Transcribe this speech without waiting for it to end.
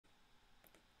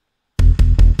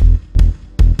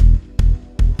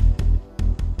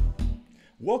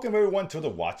Welcome everyone to the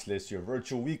Watchlist, your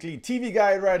virtual weekly TV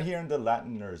guide right here on the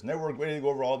Latin Nerds Network, ready to go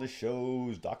over all the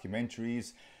shows,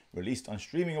 documentaries released on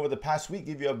streaming over the past week,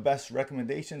 give you our best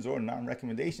recommendations or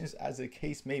non-recommendations as the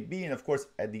case may be, and of course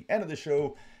at the end of the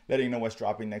show, letting you know what's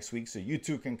dropping next week so you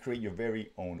too can create your very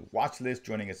own watch list.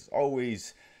 Joining us as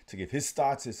always to give his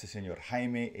thoughts is the Senor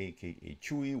Jaime, aka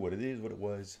Chewy. What it is, what it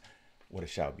was, what it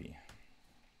shall be.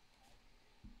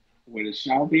 What it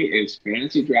shall be is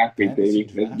fantasy draft week, Fantasy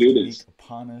baby. Let's draft do week this.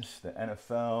 upon us. The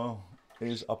NFL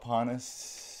is upon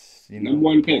us. You know, Number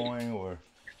we're one pick. going. Or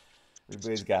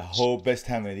everybody's got hope. Best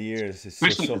time of the year. It's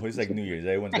like New Year's.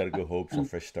 Everyone's got a good hope. So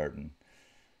fresh starting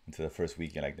into the first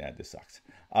weekend like that. This sucks.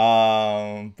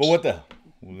 But what the hell?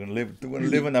 We're gonna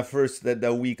live in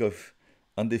that week of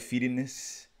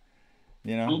undefeatedness.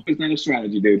 You know, Hope is not a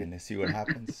strategy, dude. and let's see what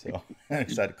happens. So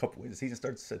it's a couple. The season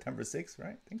starts September 6th,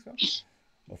 right? I think so.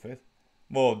 Or 5th.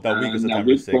 Well, that week is That September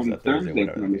week 6th, from that Thursday, Thursday, if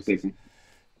whatever I'm the not case is. mistaken.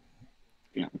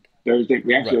 Yeah, Thursday.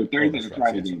 We actually Right. have Oh, Thursday that's and right. So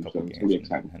Friday yes, a game, couple so it's games gonna be and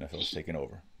exciting. NFL's taking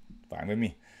over. Fine with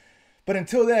me. But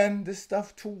until then, there's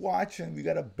stuff to watch, and we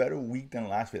got a better week than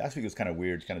last week. Last week was kind of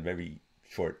weird, kind of very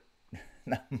short.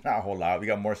 not a whole lot. We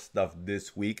got more stuff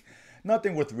this week.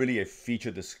 Nothing with really a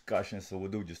feature discussion, so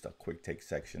we'll do just a quick take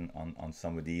section on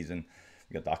some of these. And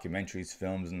we got documentaries,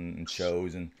 films, and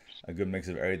shows, and a good mix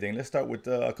of everything. Let's start with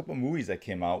a couple of movies that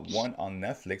came out. One on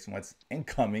Netflix, and what's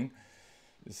incoming.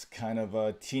 This kind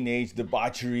of teenage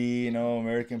debauchery,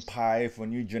 American Pie for a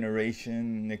new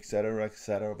generation, et cetera, et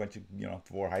cetera. A bunch of,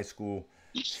 for high school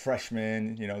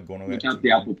freshmen, Watch out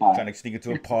the apple pie. trying to sneak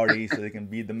into a party so they can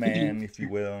be the man, if you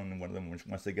will. And one of them,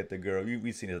 once they get the girl,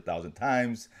 we've seen it 1,000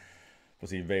 times.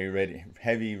 Supposed to be very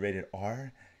heavy rated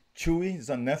R. Chewy is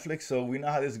on Netflix, so we know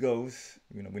how this goes.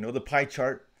 We know the pie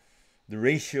chart, the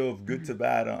ratio of good to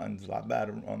bad on a lot bad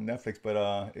on Netflix. But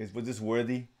was this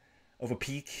worthy of a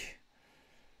peek?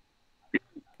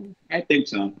 I think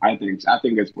so. I think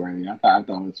it's worthy. I thought it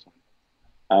was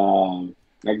fun.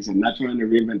 Like I said, not trying to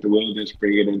reinvent the wheel, just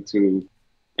bring it into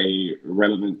a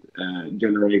relevant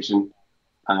generation.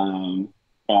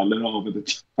 A little over the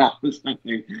top or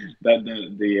something that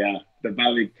the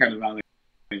Valley kind of Valley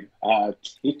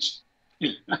teach.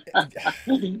 Yeah,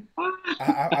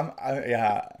 I'm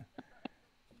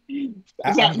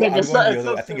It's going so, the it's other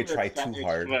so way. I think it silly. tried too It's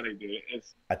hard funny, dude.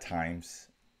 It's at times.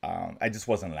 I just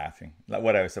wasn't laughing. Like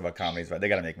what I said about comedies, right? They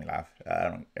gotta make me laugh. I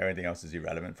don't. Everything else is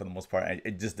irrelevant for the most part.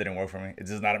 It just didn't work for me. It's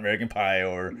just not American Pie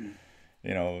or,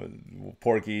 you know,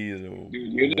 Porky or dude,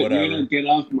 you whatever. don't get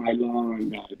off my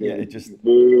lawn, Yeah, dude. it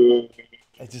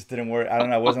just didn't work. I don't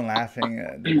know. I wasn't laughing.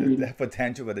 They have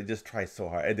potential, but they just tried so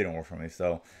hard. It didn't work for me.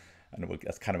 So I know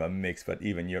that's kind of a mix. But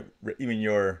even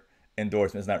your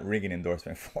endorsement is not ringing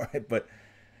endorsement for it. But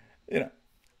you know.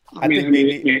 I think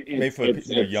maybe for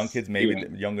young kids, maybe Yeah.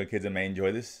 the younger kids that may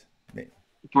enjoy this,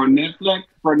 For Netflix,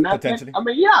 potentially. I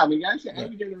mean, yeah, I mean, actually, Right.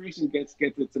 every generation gets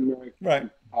its Right.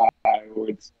 American Pie or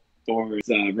it's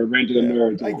Revenge of the Yeah.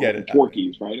 Nerds I get or it.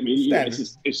 Porky's, right? I mean, it's Standard.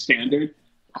 just it's standard,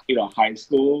 high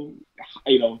school, Of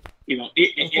course,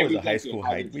 every a high decade school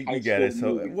has height. its We high get it. school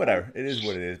So movie, right? whatever. It is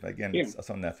what it is. But again, Yeah. it's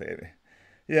on Netflix.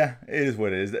 Yeah, it is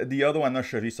what it is. The other one, I'm not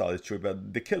sure if you saw this, true,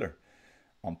 but The Killer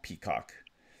on Peacock.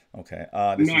 Okay.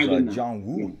 This No, is I did not. John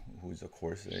Woo, No. who's of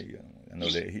course I know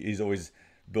that he's always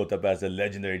built up as a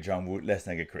legendary John Woo. Let's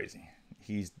not get crazy.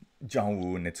 He's John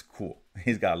Woo, and it's cool.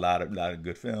 He's got a lot of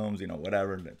good films.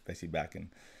 Whatever. Especially back in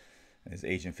his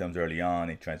Asian films early on,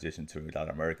 he transitioned to a lot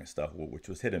of American stuff, which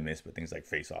was hit and miss. But things like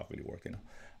Face Off really worked.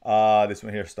 This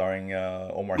one here starring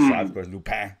Omar Sy, of course,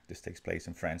 Lupin. This takes place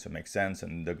in France, so it makes sense.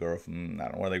 And the girl from I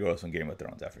don't know one of the girls from Game of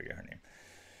Thrones. I forget her name.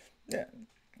 Yeah,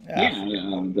 yeah. Yeah,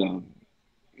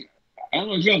 I don't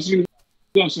know if you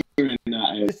also in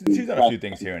She's done a few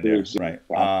things here and there, right?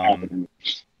 African.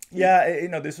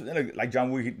 Yeah, this was like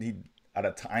John Woo. He at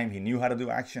a time he knew how to do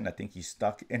action. I think he's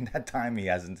stuck in that time. He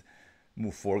hasn't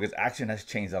moved forward because action has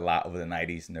changed a lot over the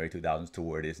 '90s and early 2000s to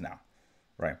where it is now,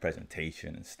 right?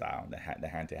 Presentation and style, the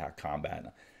hand-to-hand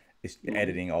combat, it's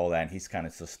editing, all that. And he's kind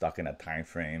of still stuck in that time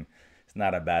frame. It's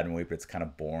not a bad movie, but it's kind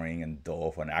of boring and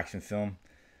dull for an action film.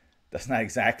 That's not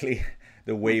exactly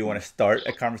the way you want to start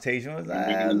a conversation. It was, all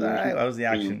right, what was the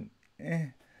action?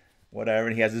 Whatever.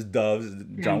 And he has his doves.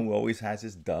 John Woo always has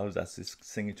his doves. That's his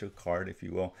signature card, if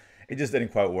you will. It just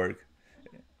didn't quite work.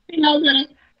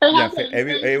 Yeah,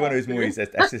 every one of his movies,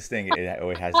 that's his thing. It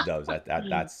always has doves.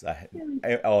 That's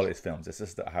all his films. That's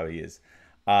just how he is.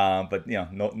 But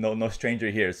no stranger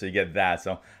here, so you get that.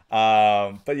 So,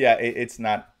 but yeah, it's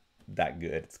not that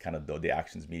good. It's kind of though the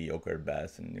action's mediocre at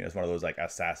best, and it's one of those like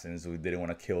assassins who didn't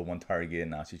want to kill one target,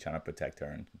 and now she's trying to protect her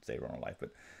and save her own life.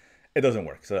 But It doesn't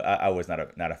work. So I was not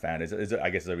a fan. I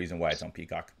guess the reason why it's on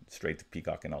Peacock, straight to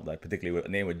Peacock and all that. Particularly with a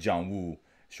name with John Woo,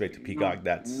 straight to Peacock.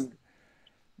 That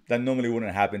normally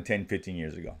wouldn't happen 10, 15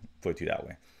 years ago. Put it that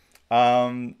way.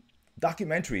 Um,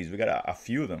 Documentaries. We got a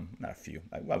few of them. Not a few.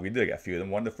 Well, we did get a few of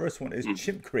them. The first one is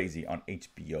Chimp Crazy on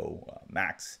HBO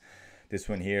Max. This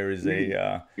one here is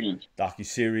a docu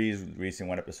series, releasing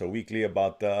one episode weekly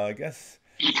about I guess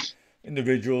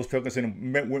individuals focusing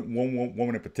on one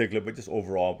woman in particular, but just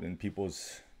overall in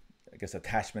people's, I guess,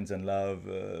 attachments and love,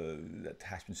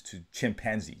 attachments to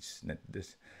chimpanzees.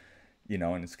 This,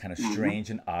 and it's kind of strange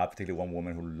and odd, particularly one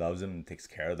woman who loves them and takes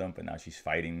care of them, but now she's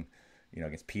fighting,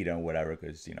 against PETA and whatever,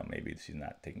 because, maybe she's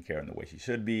not taking care of them the way she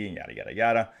should be, and yada, yada,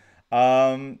 yada.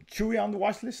 Chewy on the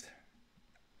watch list?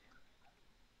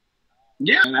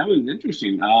 Yeah, that was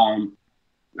interesting.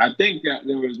 I think that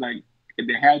there was like,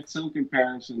 they had some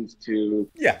comparisons to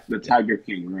the Tiger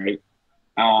King, right?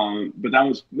 But that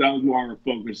was more of a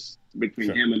focus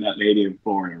between him and that lady in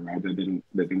Florida, right?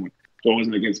 So it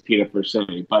wasn't against PETA per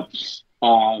se. But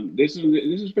this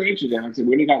is very interesting. Like I said,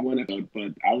 we only got one episode,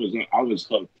 but I was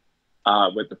hooked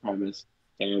with the premise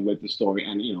and with the story.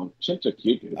 And chimps are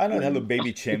cute. I know they have little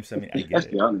baby chimps. I mean, I get Let's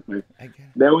it. be honest, man. I get it.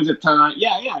 There was a time, there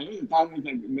was a time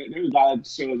when there was a lot of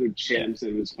shows with chimps.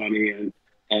 It was funny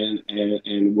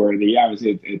and worthy.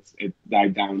 Obviously, it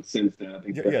died down since then. I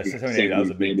think. Yeah, 78, that was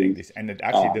a big thing. And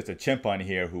actually, there's a chimp on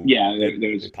here who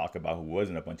they talk about who was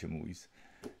in a bunch of movies.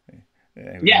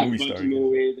 A bunch of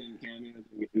movies and cameos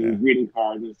and greeting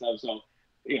cards and stuff. So,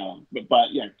 but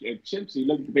chimps. You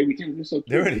look at the baby chimps; they're so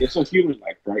cute. They're so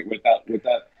human-like, right? With that,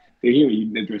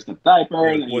 they're dressed up diaper.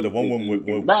 Well, the one woman,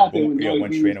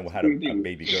 one trainer had a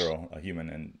baby girl, a human,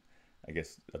 and I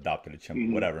guess adopted a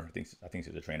chimp. Whatever. I think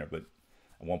she's a trainer, but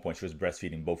at one point she was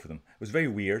breastfeeding both of them. It was very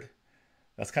weird.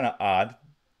 That's kind of odd.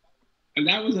 And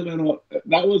that was a little.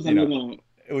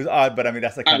 It was odd, but I mean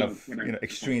that's the kind of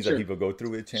extremes that people go through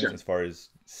with chimps as far as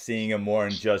seeing them more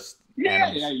and just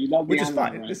animals, you love the which is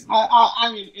animals, fine. Right?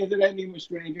 I mean, is it any more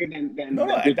stranger than no,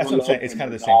 that's what I'm saying. It's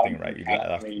kind of the same thing, right? You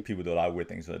got people do a lot of weird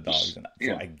things with dogs, and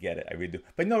so I get it. I really do.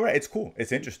 But no, right? It's cool.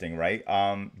 It's interesting, right?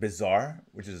 Bizarre,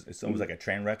 which is it's almost like a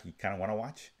train wreck. You kind of want to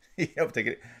watch. Take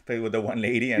it with the one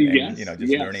lady and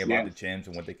just learning about the chimps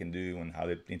and what they can do and how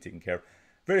they're being taken care of.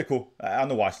 Very cool. On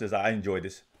the watch list, I enjoyed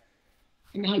this.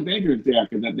 And how dangerous they are,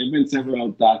 because there have been several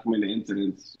documented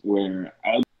incidents where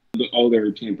older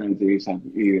chimpanzees have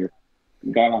either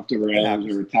got off the rails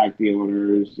or attacked the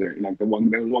owners. Or, like there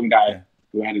was one guy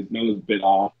who had his nose bit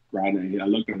off, right? And I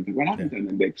looked at him and said, "What happened to him?"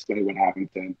 And they explained what happened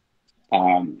to him.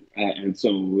 And so,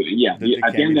 at the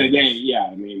end of the day,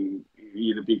 I mean,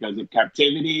 either because of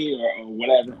captivity or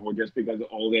whatever, or just because of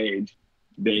old age,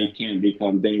 they can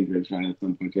become dangerous, right? At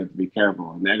some point, you have to be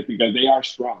careful. And that's because they are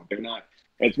strong. They're not.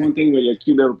 It's one thing when you're a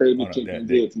cute little baby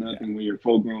chimpanzee. It's another thing when you're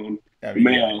full-grown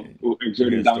male who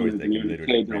exerting dominance and you're in the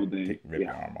cage all day. Rip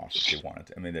your arm off if they wanted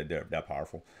to. I mean, they're that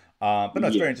powerful. But no,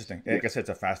 it's very interesting. Like I said, it's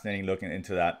a fascinating look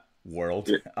into that world.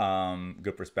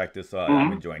 Good perspective. So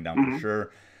I'm enjoying that for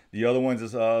sure. The other ones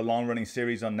is a long-running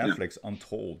series on Netflix,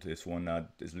 Untold. This one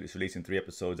is releasing 3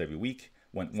 episodes every week.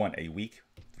 One a week,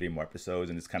 3 more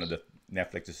episodes, and it's kind of the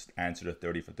Netflix's answer to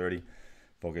 30 for 30.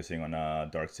 Focusing on a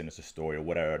dark, sinister story or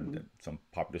whatever, some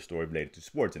popular story related to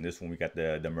sports. And this one, we got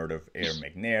the murder of Air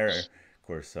McNair. Of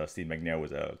course, Steve McNair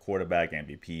was a quarterback,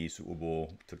 MVP, Super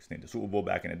Bowl, took his name to Super Bowl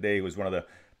back in the day. He was one of the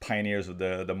pioneers of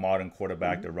the modern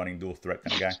quarterback, the running dual threat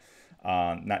kind of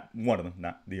guy. Not one of them,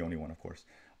 not the only one, of course.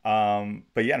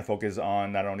 But to focus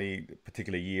on not only a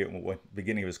particular year,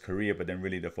 beginning of his career, but then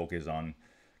really the focus on,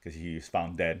 because he was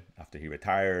found dead after he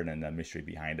retired, and the mystery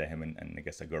behind that, him and I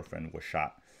guess a girlfriend was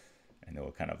shot. And there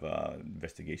was kind of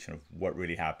investigation of what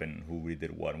really happened, who really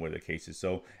did what, and what are the cases.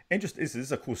 So, interesting. This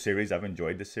is a cool series. I've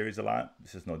enjoyed this series a lot.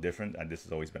 This is no different, and this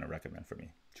has always been a recommend for me.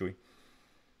 Chewy?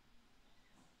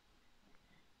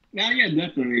 Yeah,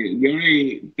 definitely. The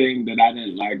only thing that I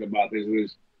didn't like about this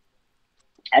was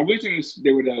I wish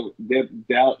they would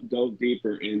have dove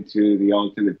deeper into the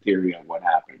alternate theory of what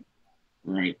happened.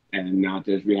 Right, and not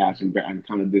just rehashing and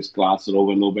kind of just gloss it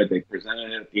over a little bit. They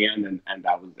presented it at the end, and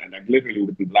that was, and like literally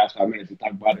within the last 5 minutes to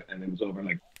talk about it, and it was over.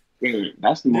 Like, wait,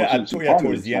 that's the most interesting part.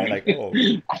 Towards the end,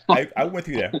 like, I'm with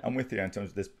you there. I'm with you in terms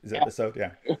of this episode.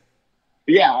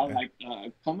 I'm like,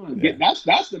 come on,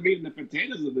 that's the meat and the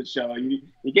potatoes of the show. You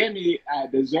gave me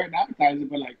dessert and appetizer,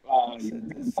 but like,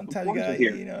 sometimes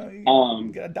you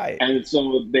gotta diet. And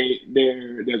so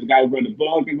there's a guy who wrote a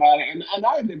book about it, and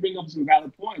now they bring up some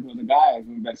valid points. Or the guy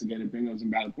who investigated bring up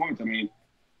some valid points. I mean,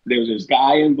 there was this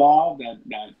guy involved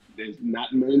that is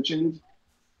not mentioned.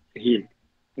 He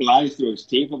lies through his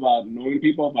teeth about knowing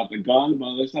people, about the gun, about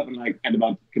all this stuff, and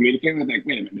about communicating. I was like,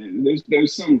 wait a minute,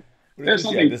 But there's yeah,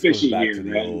 something this goes fishy back here, to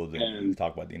the right? old, and we And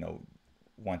talk about,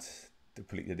 once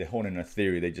they hone in a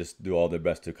theory, they just do all their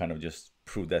best to kind of just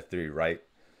prove that theory right.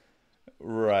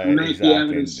 Right, make the exactly,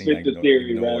 evidence and fit the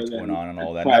theory ignore rather what's going than on and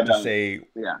all that. try Not to to, say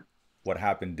yeah. what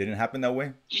happened didn't happen that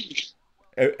way.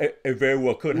 It very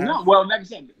well could have, No, well, like I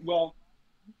said, well,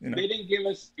 you know. they didn't give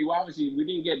us. Well, obviously, we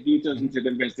didn't get details Hmm. into the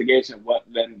investigation. What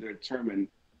then determined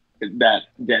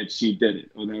that she did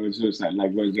it, or there was suicide.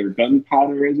 Like, was there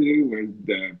gunpowder residue? Was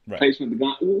the Right. placement of the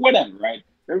gun? Whatever, right?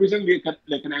 There was something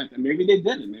they can answer. Maybe they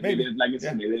didn't. Maybe Maybe. they, like I Yeah.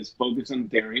 said, they just focused on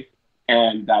theory,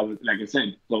 and that was, like I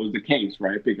said, closed the case,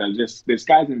 right? Because this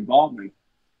guy's involvement.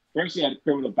 First, he had a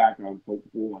criminal background for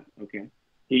one. Okay,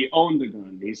 he owned the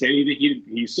gun. He said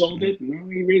he sold Hmm. it. No,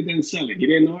 he really didn't sell it. He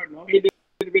didn't know it. No, he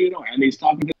didn't really know it. And he's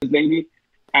talking to this lady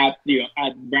at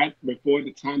right before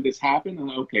the time this happened. I'm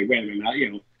like, okay, wait a minute. Now,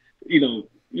 you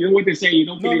know what they say. You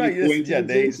don't No, believe no, in yes, yeah,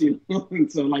 coincidences, you know.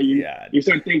 And so like yeah, you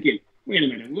start thinking, wait a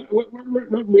minute, what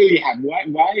really happened?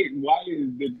 Why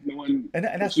did no one and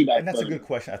pursue that that's a good further?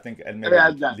 question. I think, and And maybe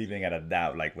that's leaving it at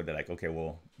that, like, where they're like, okay,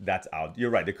 well, that's out. You're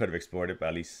right. They could have explored it, but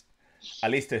at least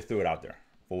they threw it out there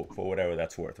for whatever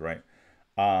that's worth, right?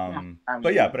 yeah. I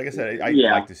But yeah, mean, but like I said, I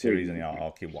yeah. like the series, and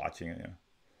I'll keep watching it.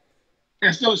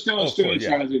 And Oh, of still a course, yeah,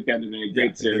 challenge with Kevin. A yeah.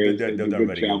 great series. They They're do a done good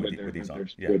very good job with with these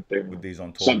with their with these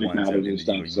untold subject ones, matters and, and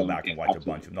stuff. you go So back yeah, and watch a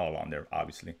bunch absolutely. of, not all on there,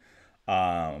 obviously.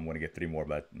 I'm gonna get three more,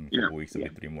 but in a Yeah, couple of weeks there'll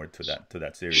yeah. be three more to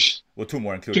that series. Well, two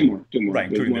more, including Two more. right,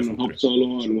 There's including one this on one Hope too.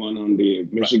 Solo and one on the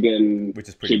Right, Michigan which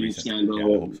is pretty cheating recent. Yeah,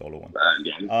 the Hope scandal. Solo one.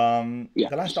 Yeah, yeah.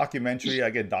 The last documentary,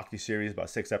 again, docu-series, about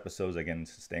 6 episodes, again,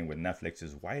 staying with Netflix,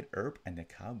 is Earp and the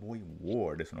Cowboy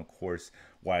War. This one, of course,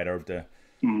 Wyatt Earp, the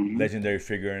Mm-hmm. legendary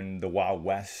figure in the Wild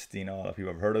West. A lot of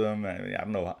people have heard of him. I mean, I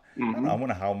don't know. I don't know. I Mm-hmm.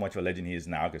 wonder how much of a legend he is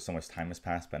now, because so much time has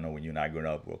passed. But I know when you and I grew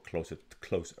up, we're closer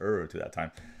to that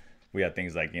time. We had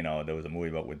things like, there was a movie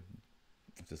about with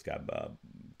this guy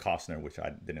Costner, which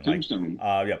I didn't like. Tombstone.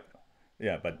 Yep,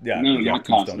 yeah, but yeah, No, yeah, not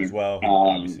Tombstone as Costner. well,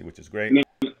 obviously, which is great. No,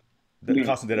 no,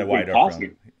 Costner did a wait, Wyatt Earp film.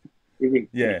 Costner. Wait,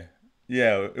 Yeah,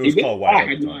 yeah, it he was did? called Oh, Wyatt I Earp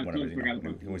had at the no, time, I whenever, totally forgot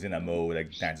when about he that. was in that mode,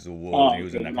 like Dances with Wolves, and Oh, he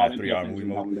was in okay. that No, kind I of didn't 3 hour definitely movie seen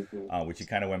that mode, one before. which he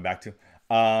kind of went back to.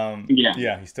 Yeah,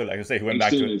 Yeah, he still, like I say, he went he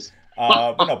back to still it. is.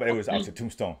 But no, but it was obviously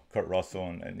Tombstone, Kurt Russell,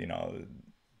 and it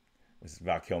was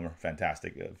Val Kilmer,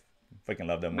 fantastic. Freaking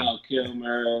love that movie. Val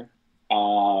Kilmer.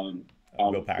 Um,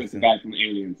 Bill what's the Paxton, guy from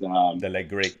Aliens? the late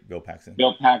great Bill Paxton.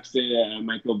 Bill Paxton,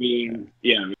 Michael Yeah, Bean.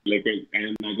 Yeah, like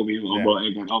and Michael Bean. yeah, Well,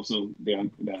 and also the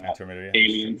and Terminator. Yeah,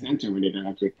 that's true. Aliens and Terminator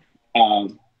actually.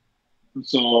 Um,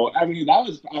 so I mean, that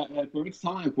was for its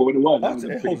time for what it was. That was a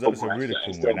It pretty holds up. cool It's a movie. really I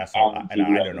cool movie, and still that's all. on And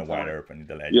TV I all don't the know Wyatt time. Earp and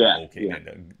the legend of Yeah, OK, yeah,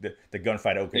 the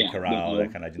gunfight at OK yeah, Corral,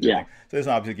 that definitely. kind of legendary Yeah. thing. So this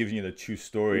obviously gives you the true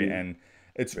story, Mm. and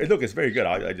it's very good.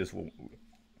 I just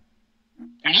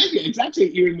And actually, it's actually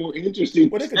even more interesting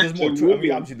well, there's to more a to. I mean,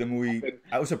 movie. obviously the movie.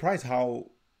 I was surprised how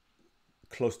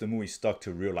close the movie stuck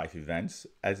to real life events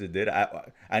as it did.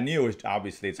 I knew it was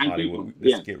obviously it's And people, Hollywood.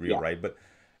 Let's yeah, get real, yeah. right? But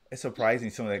it's surprising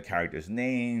some of the characters'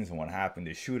 names and what happened.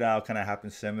 The shootout kind of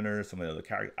happened similar. Some of the other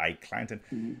characters, Ike Clanton.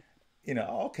 Mhm.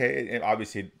 Okay, and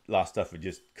obviously a lot of stuff we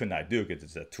just could not do because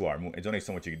it's a 2 hour movie. It's only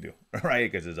so much you can do,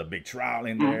 right? Because there's a big trial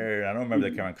in Mhm. there. I don't remember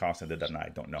that Mhm. Karen Costner did that night. I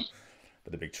don't know.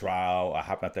 But the big trial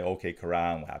happened at the OK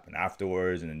Corral, and what happened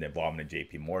afterwards, and then the involvement of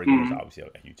J.P. Morgan was Mhm. obviously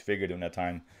a huge figure during that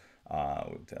time.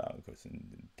 Because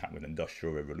in time with the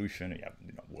Industrial Revolution, you have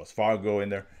Wells Fargo in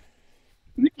there,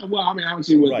 Yeah, well, I mean,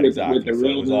 obviously right? with Exactly. the So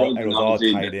railroads it and was all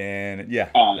obviously tied in. Yeah,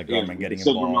 the yeah, government with the getting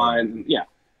silver involved, and mines and yeah,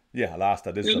 yeah, a lot of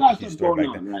stuff. This is there's a a lot of huge stuff story going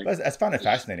back then. on, right? But I found it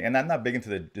fascinating, and I'm not big into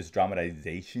this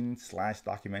dramatization /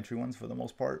 documentary ones for the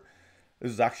most part. This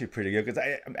was actually pretty good because,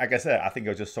 like I said, I think I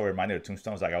was just so reminded of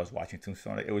Tombstone. Like I was watching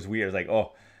Tombstone. It was weird. It was like,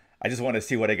 oh, I just wanted to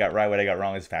see what they got right, what they got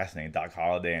wrong. It's fascinating. Doc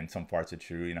Holliday and some parts are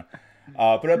true.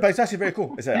 But it's actually very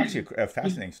cool. It's actually a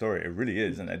fascinating story. It really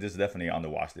is, and this is definitely on the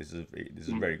watch. This is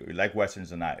very good. You like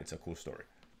westerns or not, it's a cool story.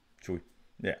 True.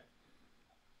 Yeah.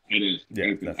 It is. Yeah,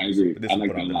 I definitely. So agree. this I will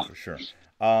like put that on a the list lot. for sure.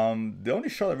 The only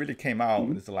show that really came out,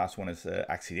 Mhm. this is the last one, is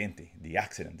Accidente, The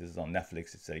Accident. This is on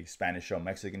Netflix. It's a Spanish show,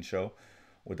 Mexican show,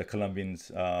 with the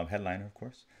Colombians headliner, of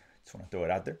course. Just want to throw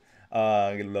it out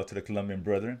there. Give love to the Colombian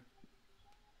brethren.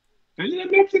 Is it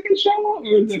a Mexican show or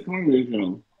is it a Colombian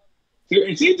show? So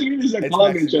it seems to me this is a It's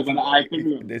Colombian Mexican. show, but I couldn't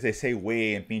remember. They say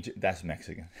way and pinche. That's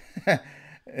Mexican.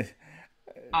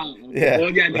 Oh, okay. Yeah,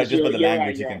 Well, yeah, right. that's Just by the you're right.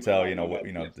 language, you You're can right. My tell. bad. My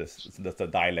bad. Yes. This the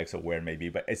dialects of where maybe,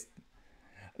 but it's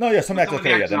no, yeah, some But some actors, of the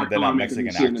okay, yeah, actors are they're not Colombian because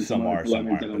we've Mexican seen actors. in some Some other are, some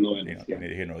Colombians that aren't. I But know it is. Yeah.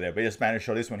 neither here nor there. But yeah, Spanish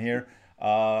show. This one here,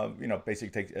 basically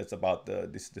takes it's about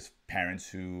this parents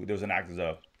who there was an actor,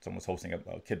 there's a someone was hosting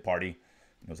a kid party.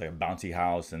 It was like a bouncy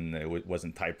house, and it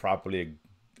wasn't tied properly.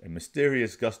 A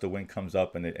mysterious gust of wind comes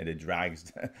up, and it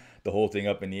drags the whole thing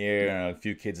up in the air. And a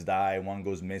few kids die, one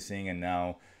goes missing, and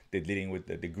now they're dealing with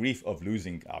the grief of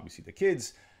losing, obviously, the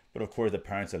kids. But of course, the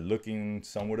parents are looking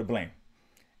somewhere to blame,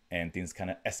 and things kind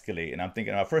of escalate. And I'm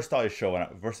thinking, when I first started the show, and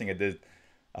the first thing I did,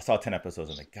 I saw 10 episodes.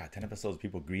 I'm like, God, 10 episodes of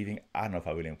people grieving. I don't know if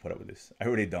I really want to put up with this. I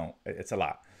really don't. It's a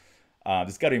lot.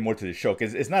 There's got to be more to the show,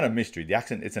 because it's not a mystery. The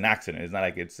accident, it's an accident. It's not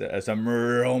like it's a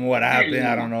murder. What happened?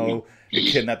 I don't know. They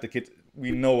kidnapped the kids.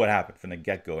 We know what happened from the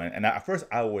get-go. And at first,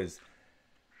 I almost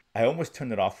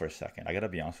turned it off for a second. I got to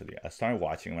be honest with you. I started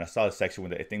watching. When I saw the section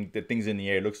where the things in the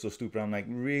air look so stupid, I'm like,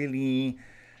 really?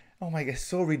 Oh my God,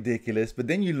 so ridiculous. But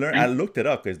then you learn. I looked it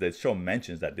up because the show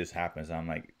mentions that this happens. And I'm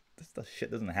like, this shit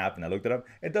doesn't happen. I looked it up.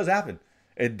 It does happen.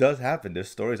 It does happen. There's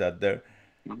stories out there.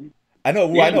 I know,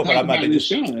 but I'm not.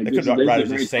 The writers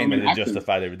just saying that to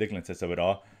justify the ridiculousness of it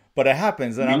all. But it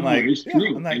happens, and I'm like, okay.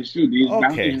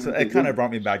 So it kind of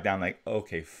brought me back down. Like,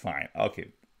 okay, fine, okay,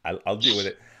 I'll deal with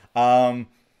it.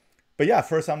 But yeah,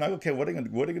 first I'm like, okay, what are they gonna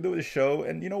do with the show?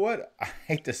 And you know what? I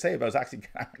hate to say it, but I was actually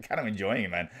kind of enjoying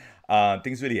it, man.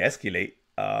 Things really escalate,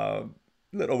 a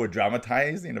little over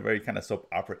dramatized, very kind of soap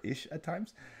opera-ish at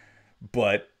times.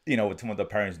 But what some of the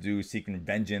parents do, seeking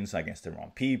vengeance against the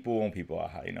wrong people, and people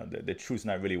are, the truth's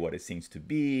not really what it seems to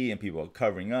be, and people are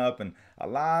covering up, and a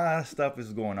lot of stuff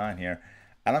is going on here,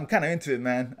 and I'm kind of into it,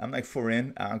 man. I'm like 4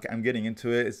 in. I'm getting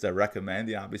into it. It's a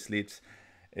recommend. Obviously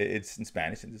it's in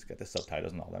Spanish, and it's got the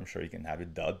subtitles and all that. I'm sure you can have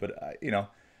it dubbed, but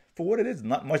for what it is,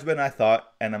 not much better than I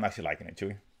thought, and I'm actually liking it,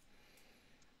 Chewy.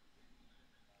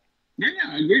 Yeah,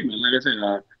 I agree, man. Like I said,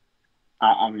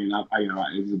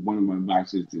 it's one of my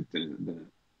boxes. The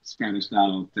Spanish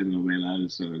style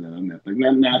telenovelas, so that on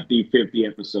Netflix. Not the 50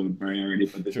 episode variety,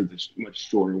 but this is a much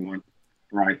shorter one,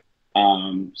 right?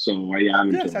 So yeah,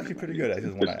 I'm it's actually pretty good. I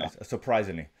just want to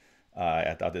surprisingly,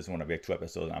 I thought this was going to be 2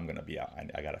 episodes. I'm gonna be out.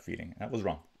 I got a feeling. I was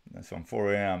wrong. So I'm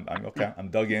 4 in. I'm okay. I'm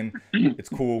dug in. It's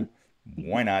cool.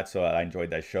 Why not? So I enjoyed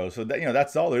that show. So that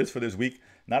that's all there is for this week.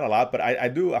 Not a lot, but I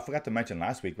forgot to mention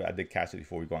last week, but I did catch it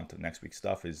before we go on to next week's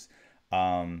stuff. Is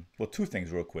 2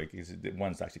 things real quick.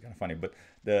 One's actually kind of funny, but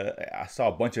I saw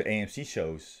a bunch of AMC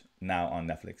shows now on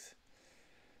Netflix.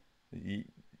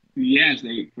 Yes,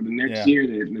 for the next year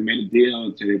they made a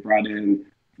deal. So they brought in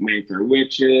Made for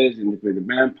Witches, and they played the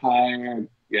Vampire.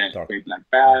 Yeah, Dark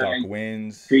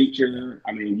Winds, Creature.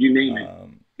 I mean, you name it.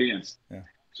 Yes. Yeah.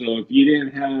 So if you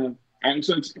didn't have, and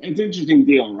so it's an interesting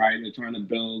deal, right? They're trying to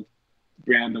build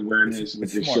brand awareness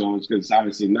with the shows, because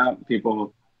obviously not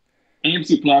people.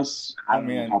 AMC Plus, I don't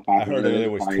know how I heard that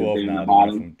it was 12 now,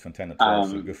 from 10 to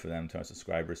 12, so good for them in terms of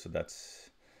subscribers. So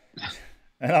that's,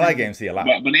 and I like AMC a lot.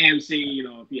 But AMC,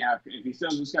 if you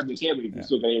still subscribe to cable, you can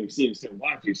still go to AMC and still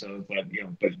watch it. So, but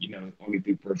only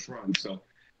through first run. So,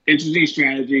 interesting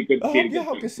strategy. Good to the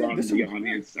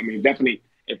audience. I mean, definitely,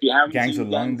 if you haven't Gangs of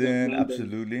London,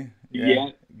 absolutely.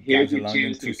 Yeah, Gangs of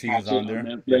London, 2 seasons on there.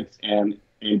 Netflix and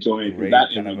enjoy it. Great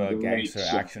kind of a gangster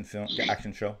action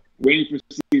show. Waiting for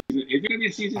season. Is it going to be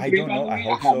a season 3? I don't know. I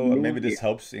hope so. Maybe this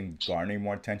helps in garnering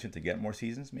more attention to get more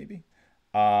seasons, maybe.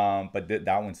 But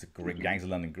that one's a great. Gangs of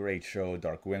London, great show.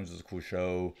 Dark Winds was a cool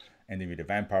show. Enemy the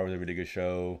Vampire was a really good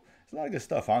show. There's a lot of good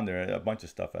stuff on there. A bunch of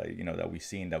stuff that we've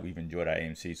seen that we've enjoyed at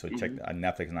AMC. So check.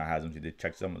 Netflix now has them. So you did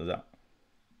check some of those out.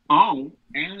 Oh,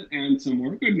 and some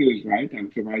more good news, right?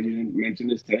 I'm surprised you didn't mention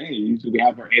this today. Usually we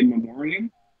have our in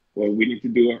memoriam, where we need to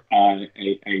do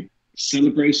a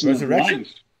celebration of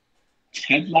life.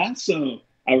 Ted Lasso,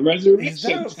 a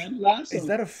resurrection. Ted Lasso. Is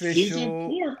that official? Season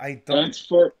 4. I don't. That's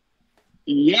for.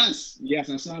 Yes. I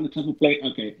saw a couple play.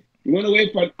 Okay, you want to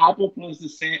wait for an Apple Plus to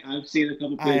say? I've seen a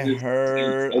couple places. I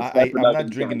heard. I'm not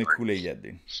drinking the Kool-Aid yet,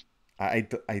 dude. I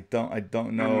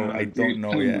don't know. I don't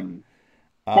know yet.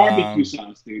 Barbecue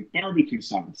sauce, dude. Barbecue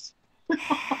sauce.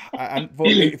 Okay.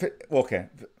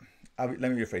 Let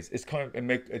me rephrase. It's coming. I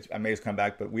may come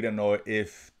back, but we don't know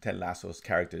if Ted Lasso's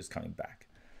character is coming back.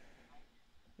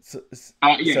 So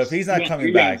if he's not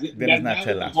coming back, then it's not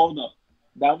Ted Lasso. Hold up.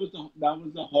 That was the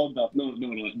hold up. No.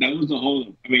 That was the hold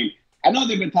up. I mean, I know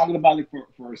they've been talking about it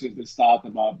for since the start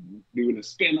about doing a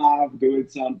spin-off, doing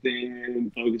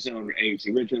something, focusing on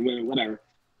AMC Richard, whatever.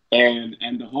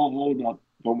 And the whole hold up,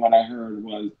 from what I heard,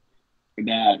 was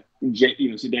that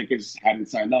Sudeikis hadn't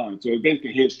signed on. So it's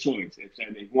basically his choice. If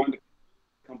they wanted to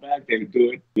come back, they would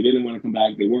do it. If they didn't want to come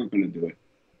back, they weren't going to do it.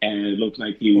 And it looks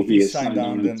like he signed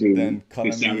on. Then color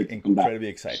me incredibly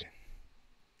excited.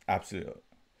 Absolutely.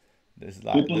 There's a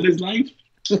lot. His life.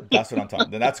 That's what I'm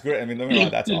talking. Then that's great. I mean,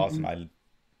 that's awesome. I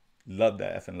love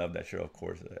that. I love that show. Of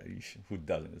course, who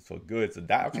doesn't? It's so good. So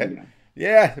that okay.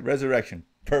 Yeah, Resurrection.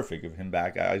 Perfect of him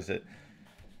back. I said,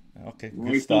 okay, good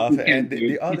Right off stuff. the And camp, the,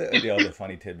 dude. the other the other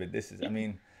funny tidbit. This is, I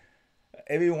mean,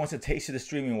 everyone wants to taste of the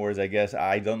streaming wars. I guess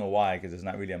I don't know why, because it's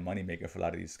not really a moneymaker for a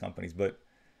lot of these companies. Oh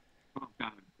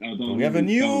God. But we have a Don't.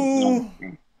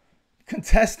 new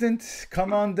contestant.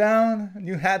 Come on down. A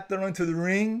new hat thrown into the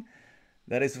ring.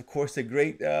 That is, of course, the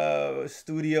great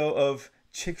studio of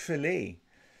Chick-fil-A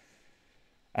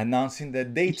announcing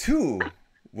that they too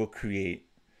will create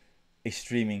a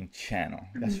streaming channel.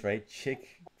 That's right,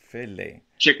 Chick-fil-A.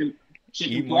 Chicken, Eat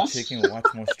chicken more plus. chicken, watch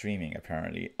more streaming.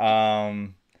 Apparently,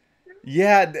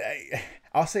 yeah.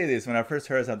 I'll say this: when I first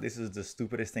heard that, this is the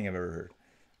stupidest thing I've ever heard.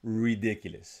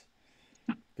 Ridiculous.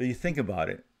 But you think about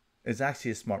it, it's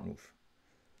actually a smart move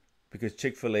because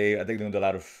Chick-fil-A, I think they do a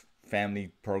lot of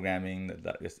family programming.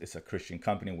 That it's a Christian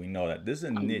company. We know that there's a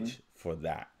Mhm. niche for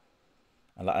that.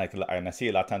 A lot, like, and I see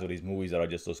a lot of times with these movies that are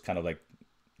just those kind of like,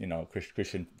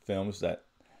 Christian films that,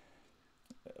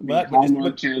 The but just Hallmark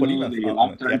but channel, even the on a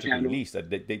Lifetime theatrical channel. release, that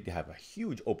they have a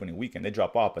huge opening weekend. They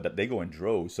drop off, but that they go in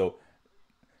droves. So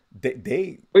they Oh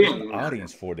there's yeah, an yeah, yeah.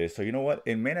 audience for this. So you know what?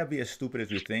 It may not be as stupid as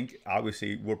we think.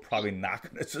 Obviously, we're probably not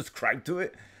going to subscribe to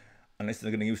it unless they're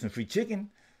going to give you some free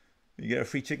chicken. You get a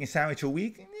free chicken sandwich a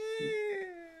week,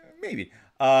 maybe.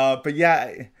 But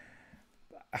yeah,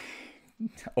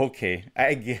 okay,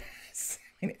 I guess.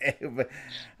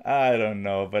 I don't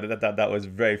know, but that was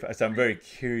very. So I'm very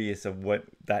curious of what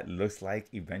that looks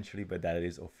like eventually, but that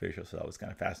is official, so that was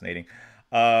kind of fascinating.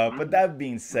 But Mhm. that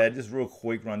being said, just real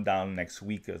quick rundown next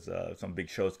week is some big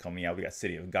shows coming out. We got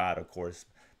City of God, of course,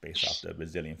 based off the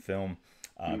Brazilian film,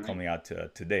 All right. coming out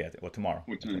today. I think, well, tomorrow,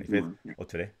 What the time 25th. tomorrow? Yeah. Or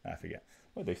today, I forget.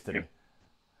 What day's Yep.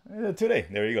 today? Today.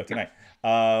 There you go. Yep.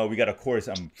 Tonight. We got, of course,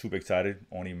 I'm super excited.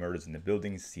 Only Murders in the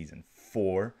Building, season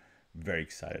 4. Very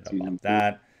excited Season about 4.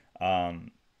 that.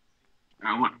 Um,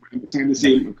 I'm excited to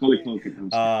see Macaulay Culkin. I'm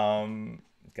sorry.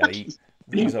 gotta eat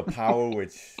Rings of Power,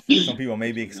 which some people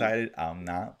may be Yeah. excited. I'm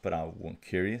not, but I'm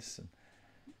curious.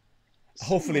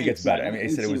 Hopefully it Semi gets better. I excited mean, it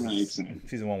and said it semi was excited.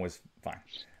 season 1 was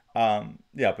fine.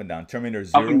 Yeah, up and down. Terminator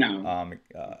Up and Zero. down.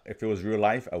 If it was real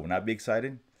life, I would not be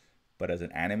excited. But as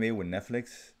an anime with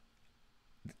Netflix,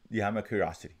 you have my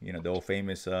curiosity. The old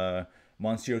famous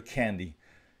Monsieur Candy.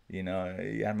 You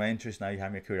have my interest, now you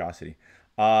have my curiosity.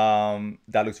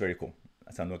 That looks very cool.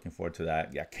 So I'm looking forward to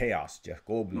that. Yeah, Chaos, Jeff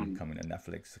Goldblum Mm-hmm. coming to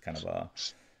Netflix. Kind of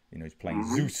he's playing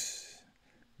Mm-hmm. Zeus.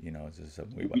 It's just a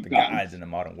movie about You the got it. gods in the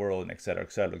modern world, and et cetera,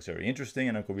 et cetera. Looks very interesting.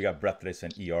 And of course, we got Breathless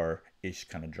and ER-ish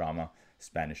kind of drama.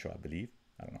 Spanish show, I believe.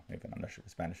 I don't know. Maybe I'm not sure.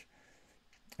 Spanish.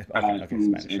 Okay,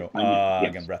 Spanish show.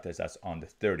 Again, Yes. Breathless, that's on the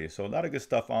 30th. So a lot of good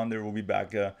stuff on there. We'll be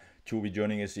back. Chu will be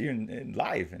joining us here in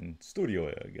live in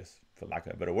studio, I guess, for lack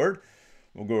of a better word.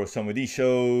 We'll go over some of these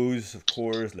shows, of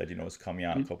course, let you know what's coming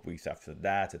out a couple weeks after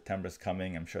that. September's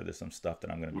coming. I'm sure there's some stuff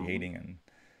that I'm going to be Mm-hmm. hating and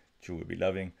Chu will be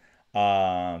loving.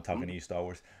 Talking to you, Star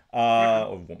Wars,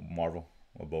 Mm-hmm. or Marvel,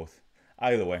 or both.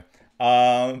 Either way.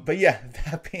 But yeah,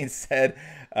 that being said,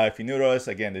 if you're new to us,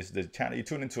 again, this is the channel. You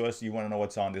tune into us, you want to know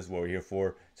what's on, this is what we're here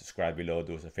for. Subscribe below,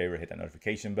 do us a favor, hit that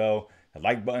notification bell, the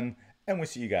like button, and we'll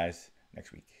see you guys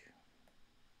next week.